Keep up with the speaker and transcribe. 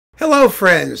Hello,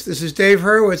 friends. This is Dave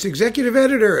Hurwitz, Executive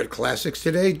Editor at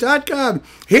ClassicsToday.com,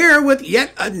 here with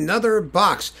yet another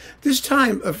box, this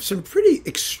time of some pretty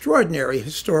extraordinary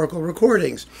historical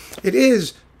recordings. It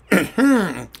is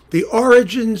The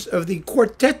Origins of the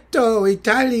Quartetto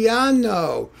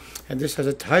Italiano, and this has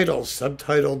a title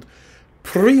subtitled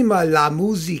Prima la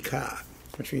musica,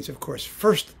 which means, of course,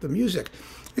 first the music.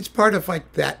 It's part of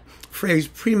like that phrase,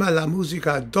 prima la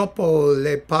musica dopo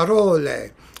le parole,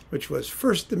 which was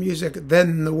first the music,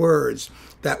 then the words.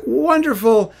 That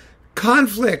wonderful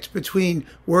conflict between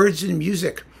words and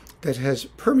music that has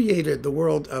permeated the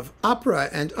world of opera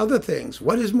and other things.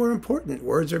 What is more important,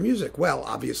 words or music? Well,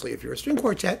 obviously, if you're a string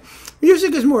quartet,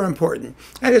 music is more important.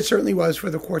 And it certainly was for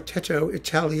the Quartetto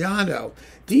Italiano.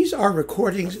 These are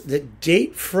recordings that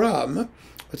date from,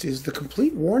 let's see, the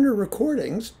complete Warner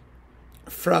recordings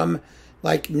from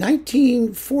like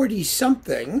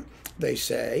 1940-something, they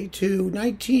say, to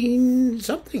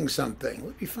 19-something.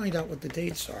 Let me find out what the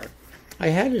dates are. I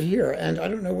had it here, and I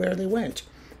don't know where they went.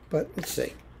 But let's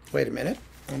see. Wait a minute.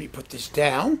 Let me put this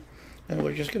down. And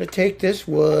we're just going to take this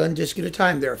one disc at a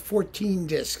time. There are 14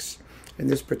 discs in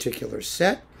this particular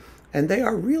set. And they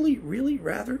are really, really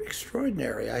rather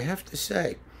extraordinary, I have to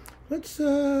say. Let's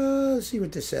see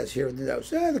what this says here in the notes.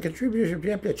 The contributor,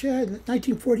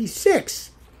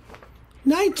 1946.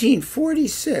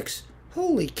 1946.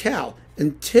 Holy cow.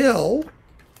 Until,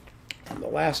 on the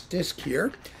last disc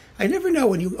here, I never know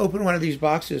when you open one of these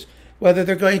boxes whether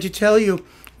they're going to tell you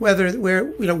where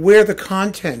the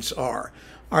contents are.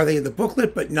 Are they in the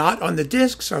booklet but not on the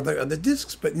discs? Are they on the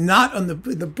discs but not on the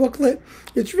booklet?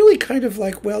 It's really kind of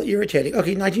like, well, irritating.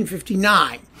 Okay,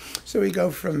 1959. So we go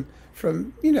from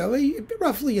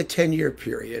roughly a 10-year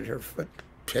period, or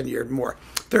 10-year more,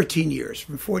 13 years,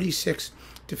 from 46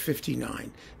 to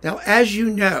 59. Now, as you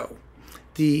know,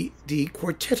 the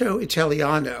Quartetto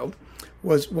Italiano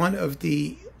was one of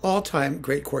the all-time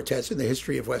great quartets in the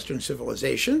history of Western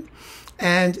civilization,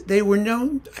 and they were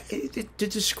known, to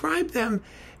describe them,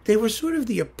 they were sort of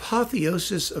the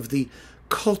apotheosis of the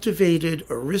cultivated,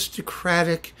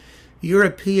 aristocratic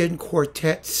European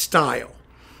quartet style.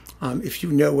 If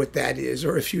you know what that is,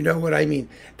 or if you know what I mean.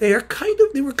 They were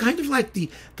kind of like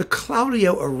the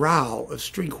Claudio Arrau of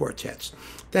string quartets.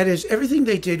 That is, everything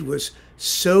they did was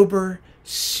sober,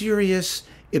 serious,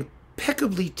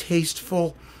 impeccably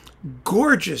tasteful,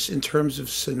 gorgeous in terms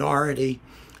of sonority,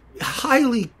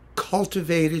 highly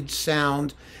cultivated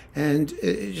sound, and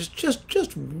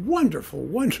just wonderful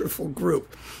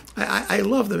group. I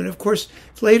love them. And of course,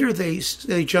 later they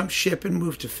jumped ship and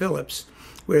moved to Philips,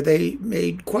 where they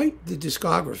made quite the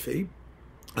discography,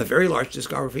 a very large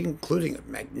discography, including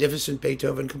magnificent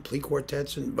Beethoven complete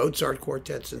quartets and Mozart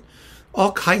quartets and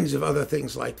all kinds of other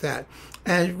things like that.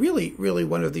 And really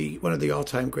one of the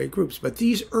all-time great groups. But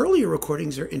these earlier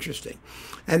recordings are interesting.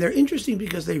 And they're interesting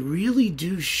because they really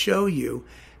do show you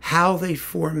how they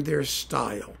formed their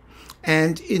style.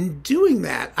 And in doing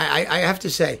that, I have to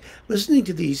say, listening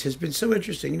to these has been so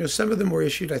interesting. Some of them were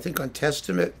issued, I think, on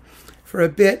Testament for a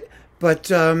bit.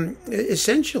 But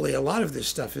essentially, a lot of this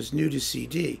stuff is new to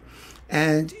CD.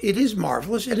 And it is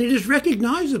marvelous, and it is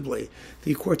recognizably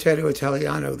the Quartetto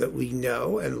Italiano that we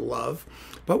know and love.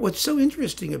 But what's so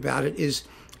interesting about it is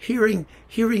hearing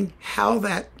how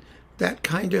that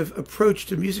kind of approach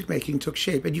to music making took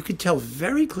shape. And you can tell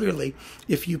very clearly,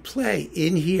 if you play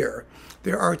in here,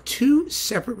 there are two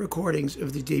separate recordings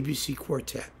of the Debussy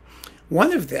Quartet.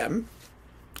 One of them,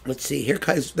 let's see, here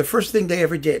comes the first thing they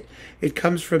ever did. It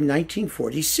comes from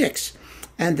 1946.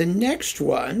 And the next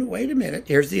one, wait a minute,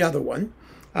 here's the other one,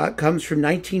 comes from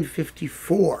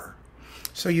 1954.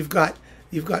 So you've got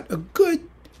a good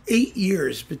 8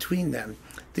 years between them.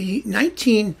 The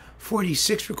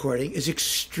 1946 recording is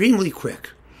extremely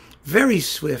quick, very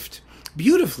swift,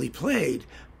 beautifully played.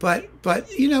 But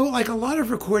like a lot of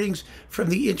recordings from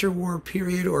the interwar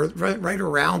period or right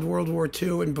around World War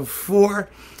II and before,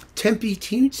 tempi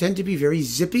tend to be very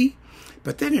zippy.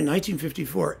 But then in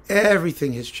 1954,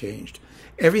 everything has changed.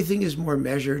 Everything is more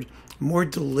measured, more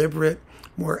deliberate,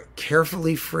 more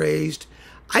carefully phrased.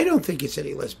 I don't think it's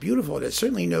any less beautiful, and it's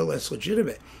certainly no less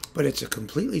legitimate, but it's a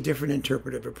completely different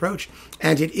interpretive approach,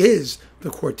 and it is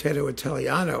the Quartetto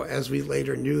Italiano as we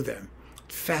later knew them.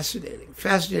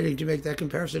 Fascinating to make that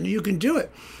comparison. And you can do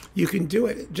it. You can do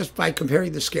it just by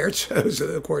comparing the scherzos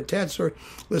of the quartets, or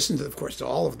listen to, of course, to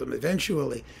all of them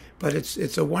eventually. But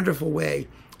it's a wonderful way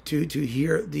to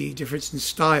hear the difference in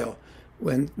style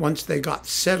once they got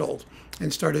settled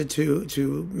and started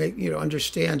to make,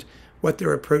 understand what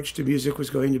their approach to music was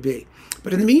going to be.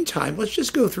 But in the meantime, let's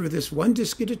just go through this one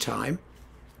disc at a time,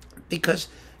 because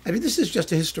I mean, this is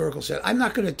just a historical set. I'm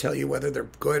not going to tell you whether they're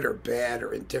good or bad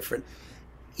or indifferent.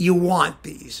 You want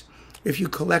these. If you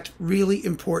collect really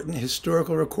important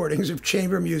historical recordings of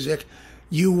chamber music,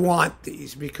 you want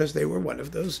these because they were one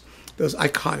of those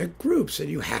iconic groups, and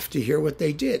you have to hear what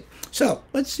they did. So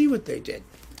let's see what they did.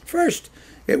 First,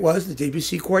 it was the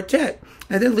Debussy Quartet,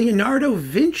 and then Leonardo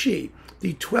Vinci,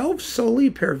 the 12 soli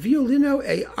per violino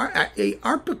e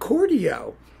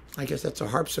arpaccordio. I guess that's a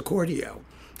harpsichordio,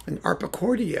 an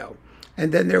arpaccordio.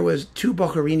 And then there was 2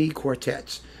 Boccherini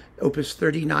quartets, Opus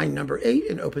 39, number 8,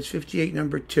 and Opus 58,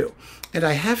 number 2. And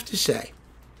I have to say,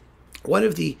 one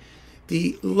of the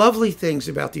lovely things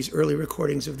about these early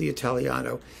recordings of the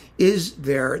Italiano is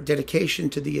their dedication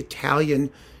to the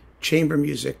Italian chamber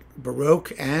music,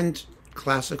 baroque and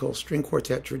classical string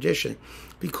quartet tradition,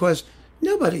 because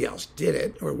nobody else did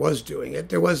it or was doing it.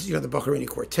 There was, the Boccherini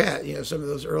Quartet, some of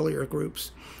those earlier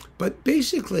groups. But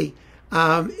basically,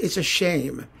 it's a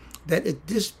shame that at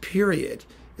this period,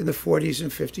 in the 40s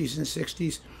and 50s and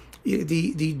 60s,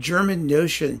 the German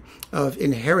notion of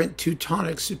inherent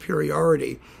Teutonic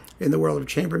superiority in the world of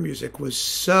chamber music was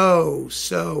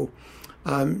so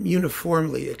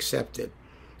uniformly accepted.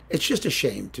 It's just a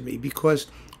shame to me because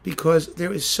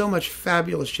there is so much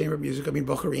fabulous chamber music. I mean,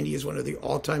 Boccherini is one of the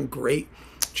all-time great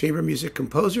chamber music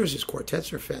composers. His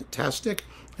quartets are fantastic,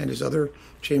 and his other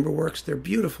chamber works, they're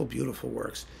beautiful, beautiful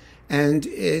works. And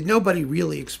nobody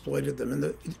really exploited them. And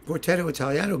the Quartetto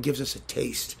Italiano gives us a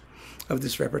taste of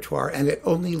this repertoire, and it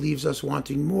only leaves us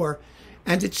wanting more.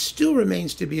 And it still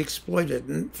remains to be exploited.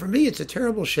 And for me, it's a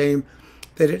terrible shame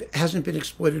that it hasn't been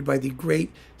exploited by the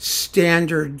great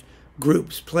standard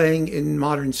groups playing in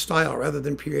modern style rather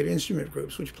than period instrument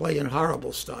groups, which play in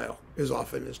horrible style as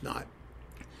often as not.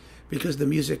 Because the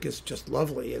music is just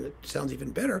lovely, and it sounds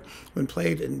even better when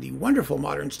played in the wonderful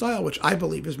modern style, which I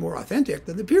believe is more authentic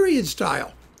than the period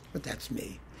style. But that's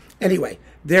me. Anyway,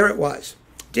 there it was.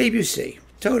 Debussy,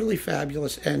 totally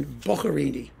fabulous, and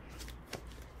Boccherini,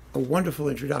 a wonderful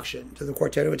introduction to the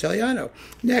Quartetto Italiano.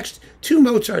 Next, 2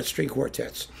 Mozart string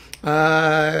quartets,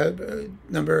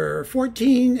 number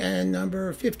 14 and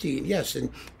number 15. Yes,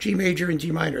 in G major and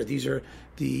D minor. These are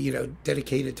the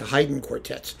dedicated to Haydn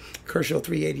quartets, Kerschel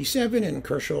 387 and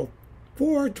Kerschel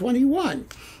 421.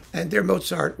 And their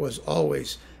Mozart was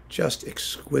always just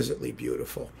exquisitely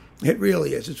beautiful. It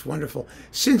really is. It's wonderful.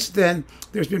 Since then,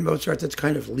 there's been Mozart that's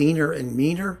kind of leaner and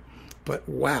meaner. But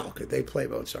wow, could they play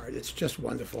Mozart. It's just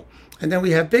wonderful. And then we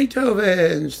have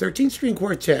Beethoven's 13th string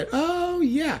quartet. Oh,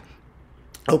 yeah.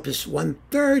 Opus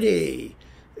 130.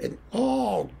 And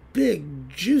all big,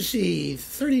 juicy,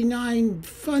 39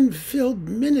 fun-filled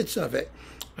minutes of it.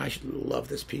 I love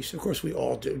this piece. Of course, we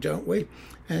all do, don't we?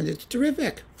 And it's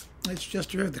terrific. It's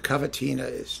just terrific. The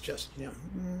cavatina is just,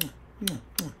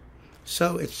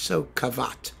 so it's so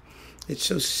cavat. It's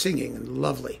so singing and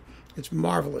lovely. It's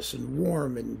marvelous and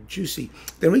warm and juicy.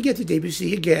 Then we get to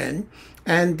Debussy again,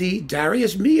 and the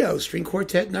Darius Milhaud String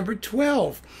Quartet number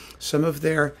 12. Some of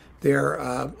their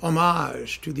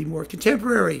homage to the more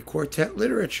contemporary quartet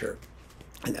literature.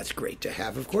 And that's great to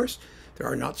have, of course. There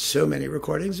are not so many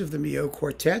recordings of the Milhaud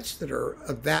quartets that are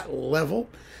of that level.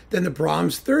 Then the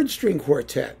Brahms Third String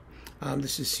Quartet.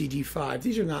 This is CD 5.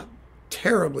 These are not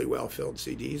terribly well-filled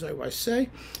CDs, I must say,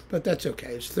 but that's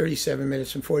okay. It's 37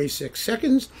 minutes and 46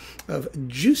 seconds of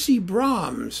juicy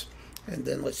Brahms. And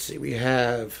then let's see, we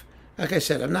have, like I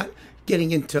said, I'm not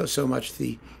getting into so much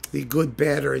the good,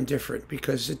 bad, or indifferent,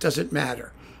 because it doesn't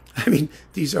matter. I mean,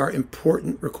 these are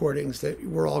important recordings that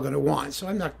we're all going to want. So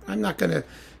I'm not going to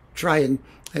try and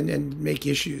make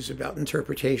issues about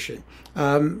interpretation.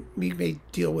 We may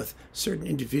deal with certain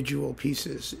individual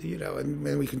pieces, and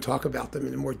then we can talk about them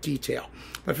in more detail.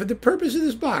 But for the purpose of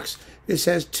this box, this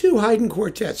has 2 Haydn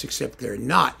quartets, except they're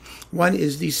not. One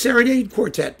is the Serenade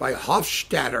Quartet by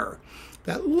Hofstadter.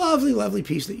 That lovely, lovely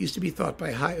piece that used to be thought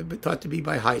to be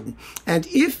by Haydn. And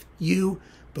if you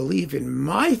believe in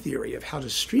my theory of how to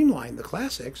streamline the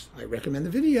classics, I recommend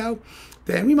the video,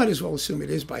 then we might as well assume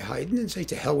it is by Haydn and say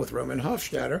to hell with Roman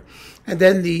Hofstadter. And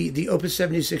then the Opus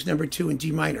 76 number 2 in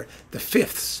D minor, the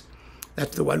fifths.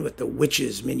 That's the one with the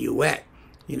witches minuet.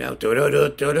 Yeah, it's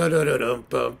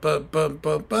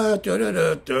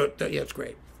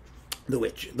great. The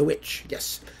witch,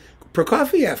 yes.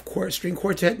 Prokofiev String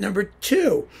Quartet number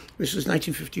 2. This was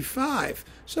 1955.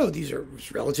 So these are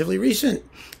relatively recent.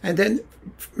 And then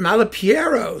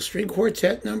Malipiero String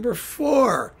Quartet number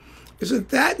 4. Isn't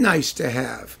that nice to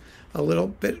have? A little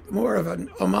bit more of an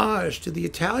homage to the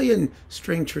Italian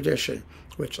string tradition.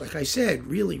 which, like I said,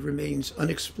 really remains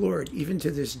unexplored even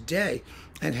to this day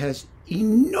and has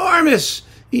enormously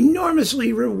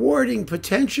rewarding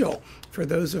potential for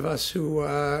those of us who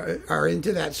are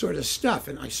into that sort of stuff,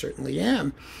 and I certainly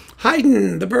am.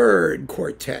 Haydn, the Bird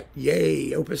Quartet,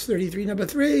 yay, Opus 33, number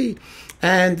 3,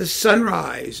 and the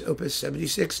Sunrise, Opus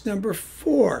 76, number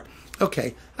 4.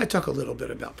 Okay, I talk a little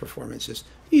bit about performances.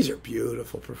 These are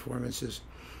beautiful performances.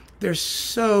 They're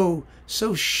so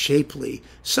shapely,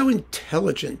 so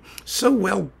intelligent, so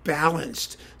well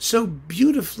balanced, so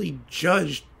beautifully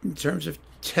judged in terms of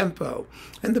tempo.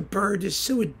 And the bird is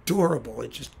so adorable.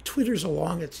 It just twitters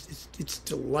along. It's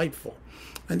delightful.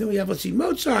 And then we have, let's see,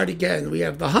 Mozart again. We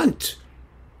have the Hunt.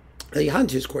 The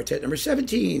Hunt is quartet number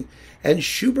 17. And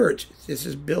Schubert, this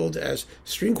is billed as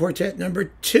string quartet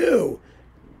number 2.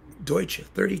 Deutsch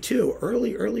 32,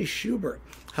 early Schubert.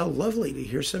 How lovely to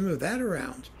hear some of that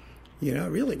around. You know,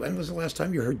 really, when was the last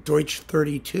time you heard Deutsch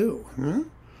 32?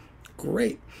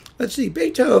 Great. Let's see,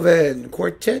 Beethoven,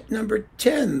 quartet number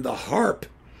 10, the harp.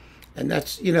 And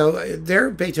that's, you know,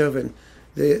 their Beethoven,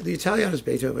 the Italiano's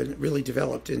Beethoven really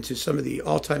developed into some of the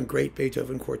all-time great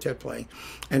Beethoven quartet playing.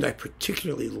 And I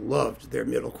particularly loved their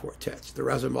middle quartets, the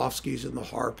Razumovskys and the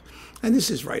harp. And this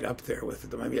is right up there with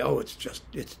them. I mean,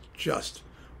 it's just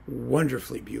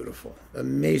wonderfully beautiful,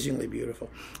 amazingly beautiful.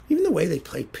 Even the way they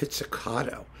play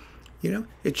pizzicato, you know,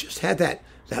 it just had that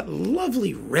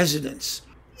lovely resonance.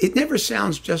 It never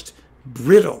sounds just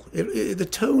brittle. The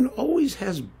tone always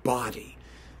has body,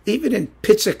 even in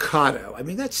pizzicato. I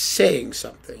mean, that's saying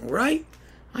something, right?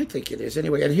 I think it is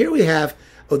anyway. And here we have,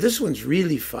 this one's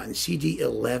really fun, CD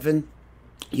 11.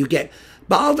 You get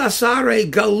Baldassare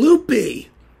Galuppi.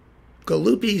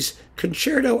 Galuppi's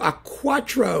Concerto a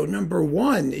Quattro, number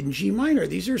 1 in G minor.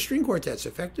 These are string quartets,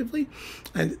 effectively.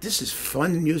 And this is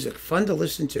fun music, fun to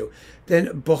listen to.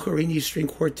 Then Boccherini's string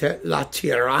quartet La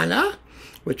Tirana,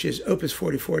 which is Opus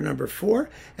 44, number 4.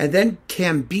 And then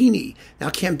Cambini. Now,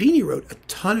 Cambini wrote a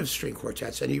ton of string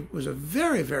quartets, and he was a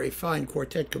very, very fine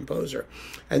quartet composer.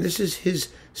 And this is his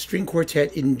string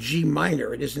quartet in G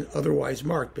minor. It isn't otherwise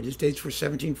marked, but his dates were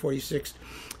 1746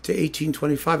 to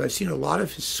 1825. I've seen a lot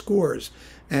of his scores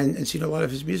and seen a lot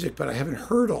of his music, but I haven't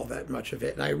heard all that much of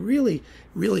it. And I really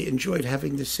enjoyed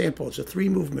having this sample. It's a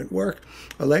 3-movement work,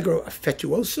 Allegro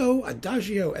affettuoso,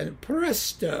 Adagio, and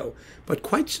Presto, but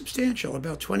quite substantial,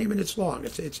 about 20 minutes long.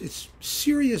 It's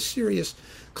serious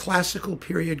classical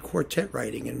period quartet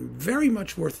writing, and very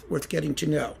much worth getting to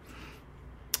know.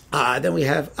 Then we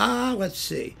have, let's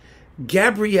see,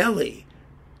 Gabrielli,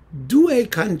 Due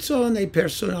canzone per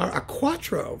suonare a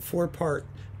quattro, 4-part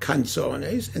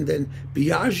canzones, and then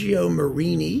Biagio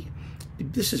Marini.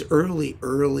 This is early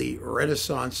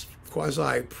Renaissance,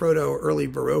 quasi-proto, early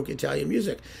Baroque Italian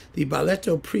music. The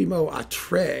Balletto Primo a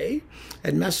Tre,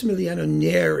 and Massimiliano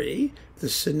Neri, the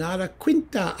Sonata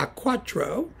Quinta a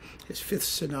Quattro, his 5th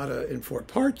sonata in 4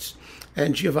 parts,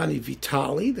 and Giovanni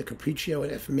Vitali, the Capriccio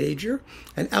in F major,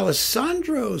 and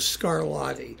Alessandro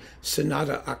Scarlatti,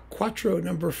 Sonata a Quattro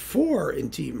number 4 in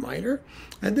D minor,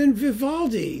 and then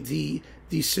Vivaldi,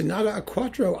 the Sonata a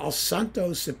Quattro al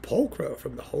Santo Sepolcro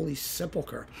from the Holy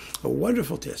Sepulchre, a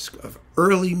wonderful disc of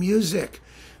early music,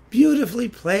 beautifully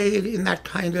played in that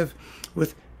kind of,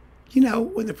 with, you know,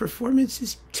 when the performance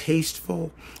is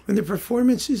tasteful, when the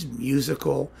performance is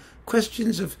musical,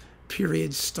 questions of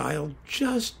period style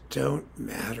just don't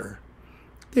matter.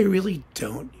 They really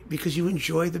don't, because you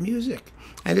enjoy the music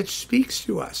and it speaks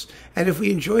to us. And if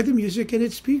we enjoy the music and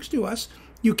it speaks to us,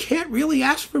 you can't really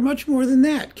ask for much more than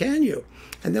that, can you?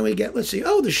 And then we get, let's see,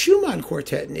 the Schumann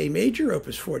Quartet in A major,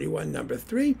 Opus 41, number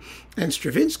 3, and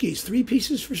Stravinsky's 3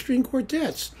 pieces for string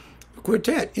quartets.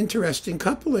 Quartet, interesting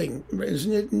coupling,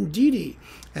 isn't it, indeedy?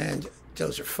 And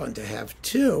those are fun to have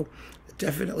too.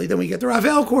 Definitely. Then we get the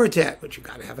Ravel Quartet, which you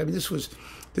got to have. I mean, this was,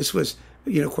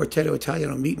 you know, Quartetto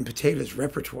Italiano meat and potatoes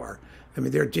repertoire. I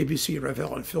mean, their Debussy,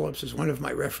 Ravel, and Phillips is one of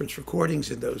my reference recordings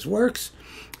in those works.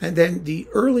 And then the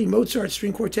early Mozart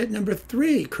String Quartet number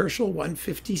 3, Kerschel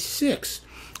 156.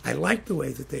 I like the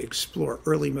way that they explore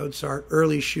early Mozart,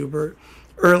 early Schubert,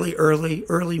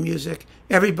 early music.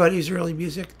 Everybody's early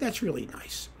music. That's really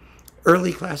nice.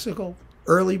 Early classical,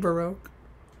 early Baroque,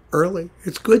 early.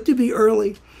 It's good to be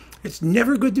early. It's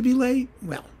never good to be late.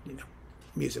 Well, you know,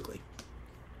 musically.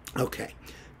 Okay.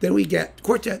 Then we get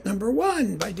Quartet number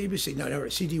 1 by Debussy. No,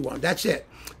 CD 1. That's it.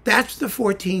 That's the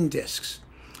 14 discs.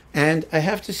 And I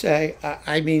have to say,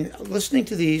 I mean, listening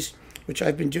to these, which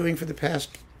I've been doing for the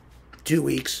past 2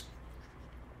 weeks,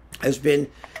 has been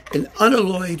an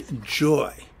unalloyed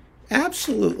joy.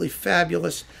 Absolutely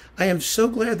fabulous. I am so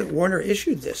glad that Warner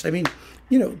issued this. I mean,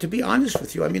 you know, to be honest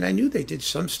with you, I mean, I knew they did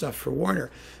some stuff for Warner,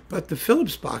 but the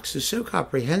Philips box is so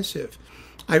comprehensive.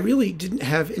 I really didn't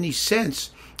have any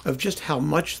sense of just how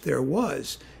much there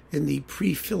was in the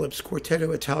pre-Philips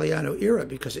Quartetto Italiano era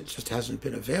because it just hasn't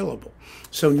been available.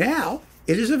 So now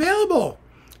it is available.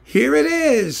 Here it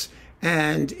is.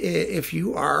 And if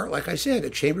you are, like I said, a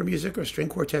chamber music or string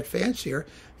quartet fancier,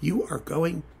 you are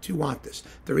going to want this.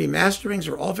 The remasterings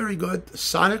are all very good. The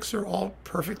sonics are all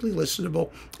perfectly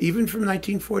listenable, even from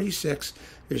 1946.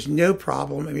 There's no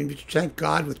problem. I mean, thank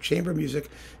God with chamber music,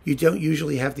 you don't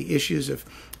usually have the issues of,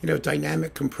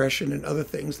 dynamic compression and other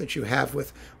things that you have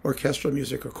with orchestral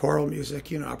music or choral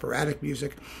music, operatic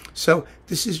music. So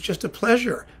this is just a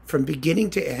pleasure from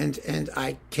beginning to end, and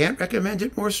I can't recommend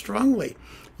it more strongly.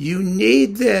 You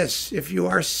need this if you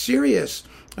are serious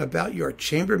about your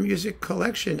chamber music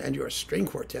collection and your string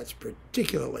quartets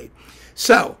particularly.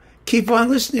 So keep on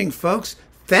listening, folks.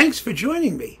 Thanks for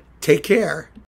joining me. Take care.